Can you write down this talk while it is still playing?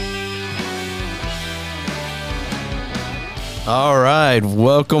All right.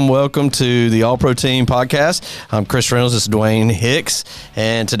 Welcome to the All Pro Team podcast. I'm Chris Reynolds. This is Dwayne Hicks.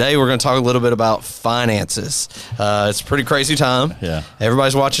 And today we're going to talk a little bit about finances. It's a pretty crazy time. Yeah.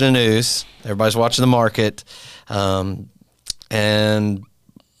 Everybody's watching the news. Everybody's watching the market. And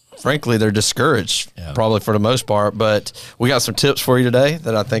frankly, they're discouraged, probably for the most part. But we got some tips for you today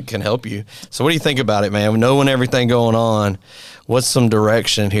that I think can help you. So what do you think about it, man? Knowing everything going on, what's some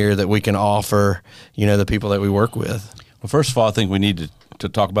direction here that we can offer, the people that we work with? Well, first of all, I think we need to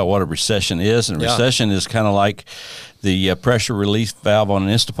talk about what a recession is. And a recession is kind of like the pressure release valve on an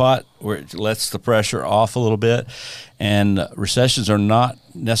Instapot, where it lets the pressure off a little bit. And recessions are not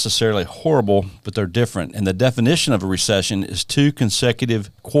necessarily horrible, but they're different. And the definition of a recession is 2 consecutive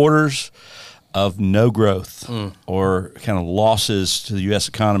quarters of no growth or kind of losses to the U.S.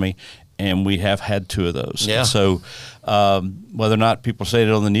 economy. And we have had 2 of those. Yeah. So whether or not people say it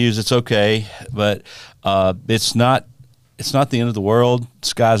on the news, it's okay. But it's not the end of the world. The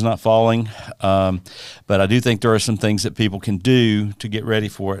sky's not falling. But I do think there are some things that people can do to get ready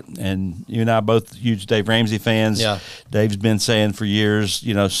for it. And you and I are both huge Dave Ramsey fans. Yeah. Dave's been saying for years,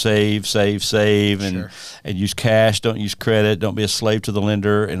 save, and use cash. Don't use credit. Don't be a slave to the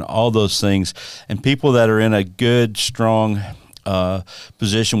lender, and all those things. And people that are in a good, strong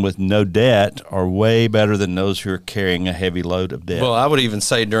position with no debt are way better than those who are carrying a heavy load of debt. Well, I would even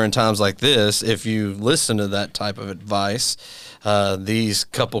say during times like this, if you listen to that type of advice, these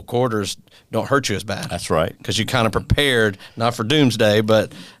couple quarters don't hurt you as bad. That's right. Because you kind of prepared, not for doomsday,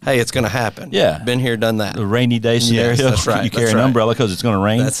 but, hey, it's going to happen. Yeah. Been here, done that. The rainy day scenario. Yes, that's right. You carry an umbrella because it's going to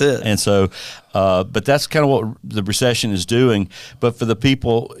rain. That's it. And so, but that's kind of what the recession is doing. But for the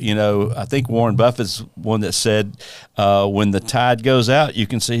people, I think Warren Buffett's one that said, when the tide goes out, you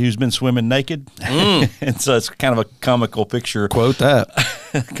can see who's been swimming naked. And so it's kind of a comical picture. Quote that.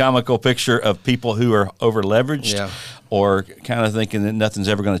 Comical picture of people who are over leveraged. Yeah. Or kind of thinking that nothing's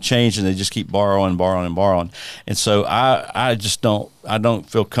ever going to change, and they just keep borrowing. And so I don't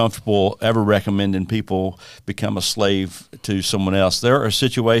feel comfortable ever recommending people become a slave to someone else. There are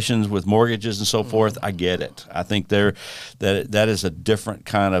situations with mortgages and so forth. I get it. I think that is a different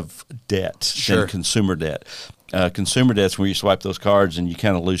kind of debt than consumer debt. Consumer debt's where you swipe those cards and you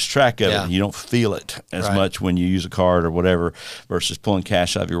kind of lose track of it. And you don't feel it as much when you use a card or whatever versus pulling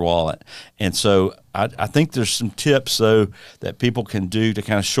cash out of your wallet. And so I think there's some tips, though, that people can do to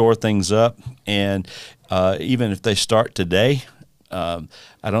kind of shore things up. And even if they start today,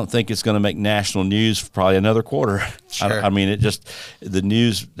 I don't think it's going to make national news for probably another quarter. Sure. I mean, the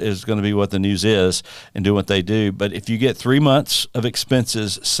news is going to be what the news is and do what they do. But if you get 3 months of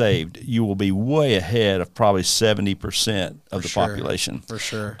expenses saved, you will be way ahead of probably 70% of the population. For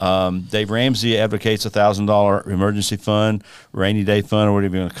sure. Dave Ramsey advocates $1,000 emergency fund, rainy day fund, or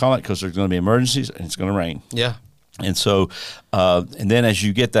whatever you want to call it, because there's going to be emergencies and it's going to rain. Yeah. And so, and then as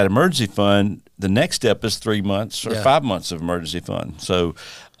you get that emergency fund, the next step is 3 months or 5 months of emergency fund. So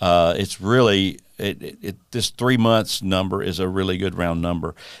it's really, this 3 months number is a really good round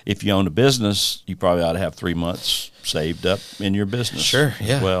number. If you own a business, you probably ought to have 3 months saved up in your business. Sure,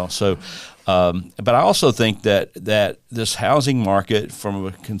 yeah. As well. So, but I also think that this housing market, from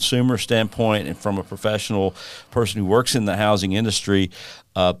a consumer standpoint and from a professional person who works in the housing industry,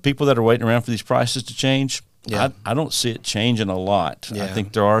 people that are waiting around for these prices to change, I don't see it changing a lot. Yeah. I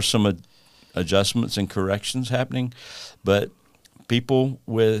think there are some adjustments and corrections happening, but people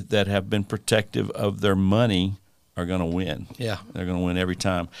that have been protective of their money are going to win. Yeah, they're going to win every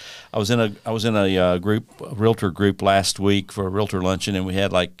time. I was in a realtor group last week for a realtor luncheon, and we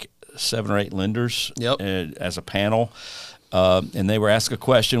had like 7 or 8 lenders as a panel, and they were asked a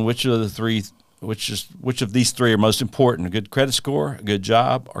question: which of these 3 are most important? A good credit score, a good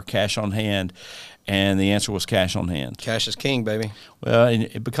job, or cash on hand? And the answer was cash on hand. Cash is king, baby. Well,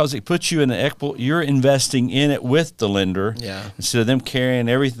 because it puts you in you're investing in it with the lender. Yeah. Instead of them carrying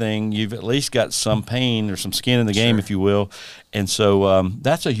everything, you've at least got some pain or some skin in the game, if you will. And so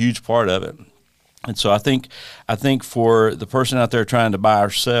that's a huge part of it. And so I think for the person out there trying to buy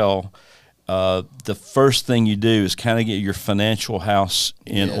or sell, the first thing you do is kind of get your financial house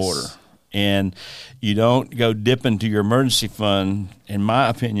in order. And you don't go dip into your emergency fund, in my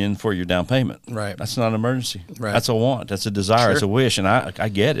opinion, for your down payment. Right. That's not an emergency. Right. That's a want. That's a desire. It's a wish. And I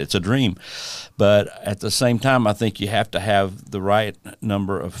get it. It's a dream. But at the same time, I think you have to have the right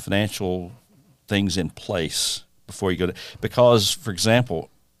number of financial things in place before you go to – because, for example,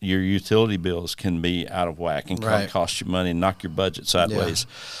 your utility bills can be out of whack and cost you money and knock your budget sideways.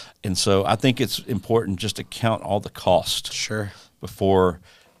 Yeah. And so I think it's important just to count all the costs before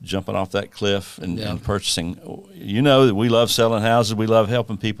jumping off that cliff and purchasing. You know that we love selling houses. We love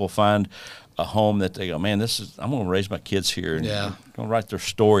helping people find a home that they go, man, I'm going to raise my kids here, and I'm going to write their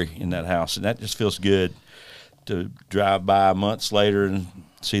story in that house, and that just feels good to drive by months later and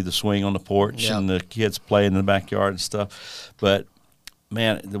see the swing on the porch and the kids playing in the backyard and stuff. But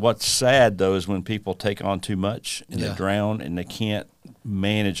man, what's sad though is when people take on too much and they drown and they can't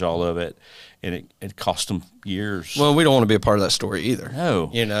manage all of it, and it costs them years. Well, we don't want to be a part of that story either. No,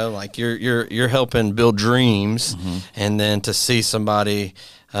 you know, like you're helping build dreams, and then to see somebody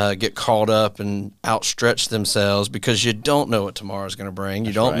get caught up and outstretch themselves because you don't know what tomorrow is going to bring.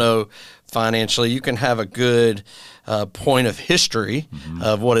 You don't know financially. You can have a good point of history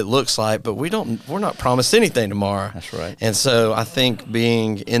of what it looks like, but we're not promised anything tomorrow. That's right. And so I think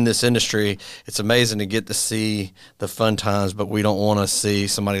being in this industry, it's amazing to get to see the fun times, but we don't want to see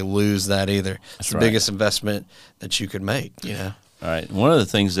somebody lose that either. It's the biggest investment that you could make, you know. All right. One of the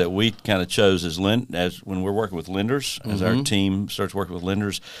things that we kind of chose as when we're working with lenders, as our team starts working with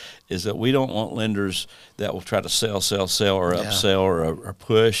lenders, is that we don't want lenders that will try to sell, or upsell, or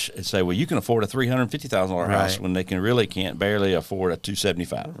push and say, well, you can afford a $350,000 house when they can't barely afford a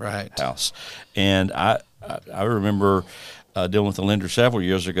 $275,000 house. And I remember dealing with a lender several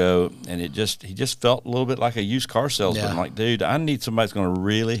years ago, and he just felt a little bit like a used car salesman. Like, dude, I need somebody that's going to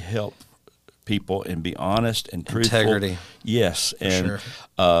really help people and be honest and truthful. Integrity. Yes. And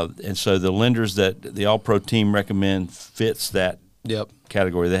and so the lenders that the All Pro team recommend fits that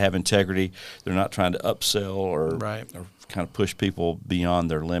category. They have integrity. They're not trying to upsell or kind of push people beyond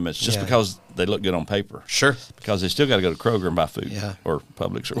their limits just because they look good on paper. Sure. Because they still got to go to Kroger and buy food or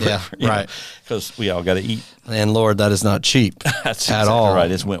Publix or whatever. Yeah, because we all got to eat. And Lord, that is not cheap. That's at exactly all. Right.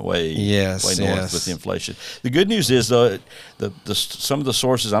 It's went way north with the inflation. The good news is though, some of the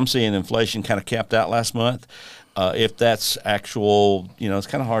sources I'm seeing inflation kind of capped out last month. If that's actual, it's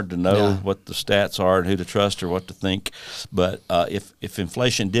kind of hard to know what the stats are and who to trust or what to think. But if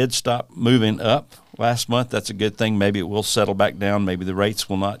inflation did stop moving up last month, that's a good thing. Maybe it will settle back down. Maybe the rates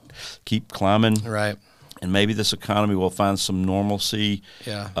will not keep climbing. Right. And maybe this economy will find some normalcy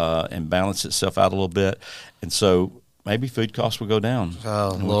and balance itself out a little bit. And so maybe food costs will go down.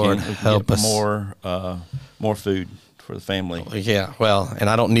 Oh, Lord, help us. More food for the family. Yeah, well, and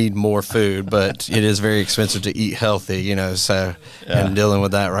I don't need more food, but it is very expensive to eat healthy, so I'm dealing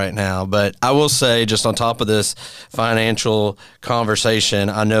with that right now. But I will say, just on top of this financial conversation,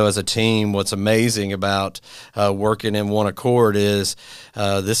 I know as a team, what's amazing about working in one accord is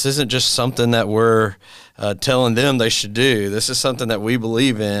this isn't just something that we're telling them they should do. This is something that we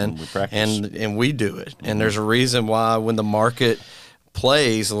believe in, and we do it. And there's a reason why when the market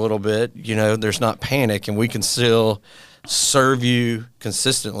plays a little bit, there's not panic, and we can still serve you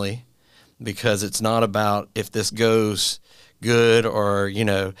consistently, because it's not about if this goes good or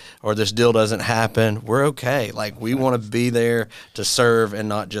this deal doesn't happen. We're okay. Like, we want to be there to serve and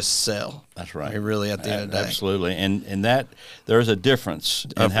not just sell. That's right. Really, at the end of the day. Absolutely. And that there's a difference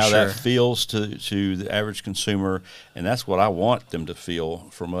in how that feels to the average consumer, and that's what I want them to feel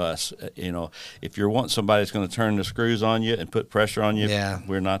from us. If you want somebody that's going to turn the screws on you and put pressure on you,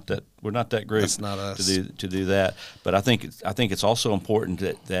 we're not that group. That's not us. to do that. But I think it's also important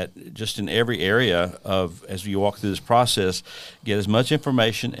that just in every area as you walk through this process, get as much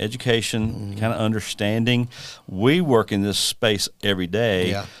information, education, kind of understanding. We work in this space every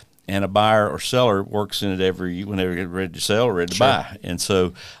day. Yeah. And a buyer or seller works in it whenever they get ready to sell or ready to buy. And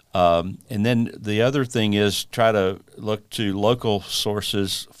so, and then the other thing is try to look to local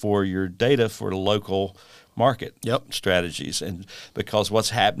sources for your data for the local market strategies. And because what's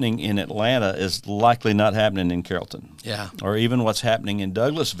happening in Atlanta is likely not happening in Carrollton. Yeah. Or even what's happening in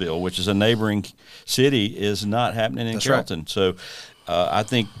Douglasville, which is a neighboring city, is not happening in Carrollton. Right. So I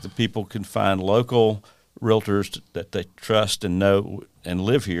think the people can find local realtors that they trust and know and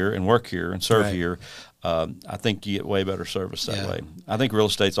live here and work here and serve here. I think you get way better service that way. I think real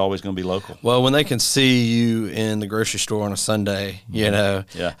estate's always going to be local. Well, when they can see you in the grocery store on a Sunday,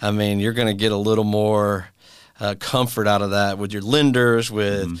 I mean, you're going to get a little more comfort out of that with your lenders,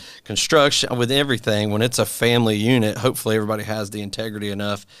 with construction, with everything. When it's a family unit, hopefully everybody has the integrity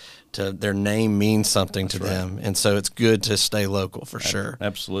enough to their name means something to them, and so it's good to stay local for sure.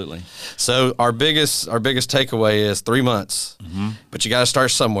 Absolutely. So our biggest takeaway is 3 months, but you got to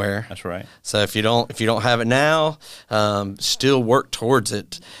start somewhere. That's right. So if you don't have it now, still work towards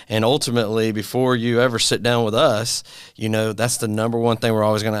it, and ultimately, before you ever sit down with us, that's the number one thing we're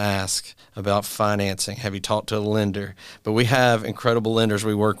always going to ask about financing. Have you talked to a lender? But we have incredible lenders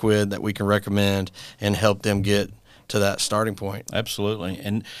we work with that we can recommend and help them get to that starting point. Absolutely.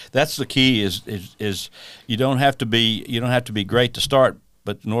 And that's the key is you don't have to be great to start,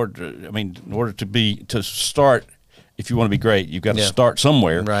 but in order to start. If you want to be great, you've got to start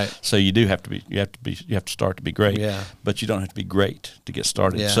somewhere. Right. So you have to start to be great. Yeah. But you don't have to be great to get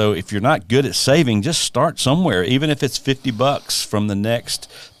started. Yeah. So if you're not good at saving, just start somewhere, even if it's $50 from the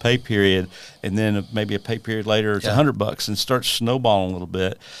next pay period, and then maybe a pay period later it's $100, and start snowballing a little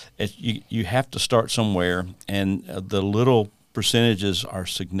bit. You have to start somewhere, and the little percentages are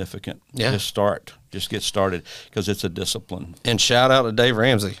significant. Yeah. Just get started, because it's a discipline. And shout out to Dave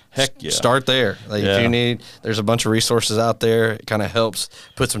Ramsey. Heck yeah. Start there. If you need, there's a bunch of resources out there. It kind of helps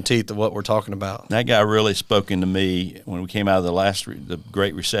put some teeth to what we're talking about. That guy really spoke into me when we came out of the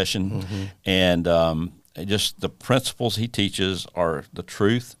Great Recession, and just the principles he teaches are the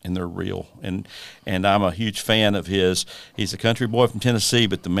truth, and they're real. And I'm a huge fan of his. He's a country boy from Tennessee,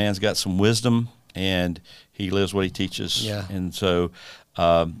 but the man's got some wisdom, and he lives what he teaches. Yeah. And so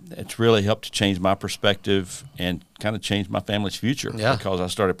it's really helped to change my perspective and kind of change my family's future, because I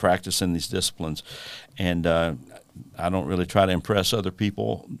started practicing these disciplines. And I don't really try to impress other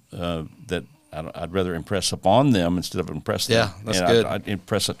people. I'd rather impress upon them instead of impress them. Yeah, that's good. I'd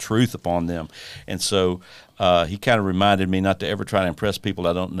impress a truth upon them. And so he kind of reminded me not to ever try to impress people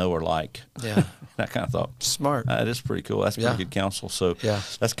I don't know or like. Yeah. I kind of thought, smart. That is pretty cool. That's pretty good counsel. So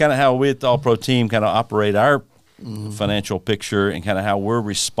that's kind of how we at the All Pro team kind of operate our financial picture, and kind of how we're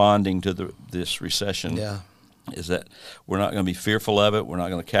responding to this recession. Is that we're not going to be fearful of it. We're not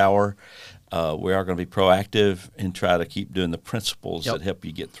going to cower. We are going to be proactive and try to keep doing the principles that help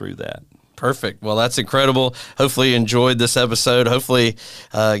you get through that. Perfect. Well, that's incredible. Hopefully you enjoyed this episode. Hopefully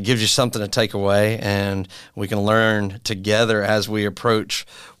it gives you something to take away, and we can learn together as we approach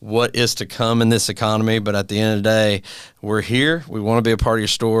what is to come in this economy. But at the end of the day, we're here. We want to be a part of your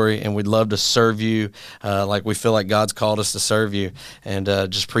story, and we'd love to serve you like we feel like God's called us to serve you. And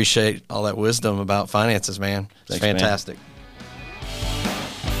just appreciate all that wisdom about finances, man. It's fantastic. Man.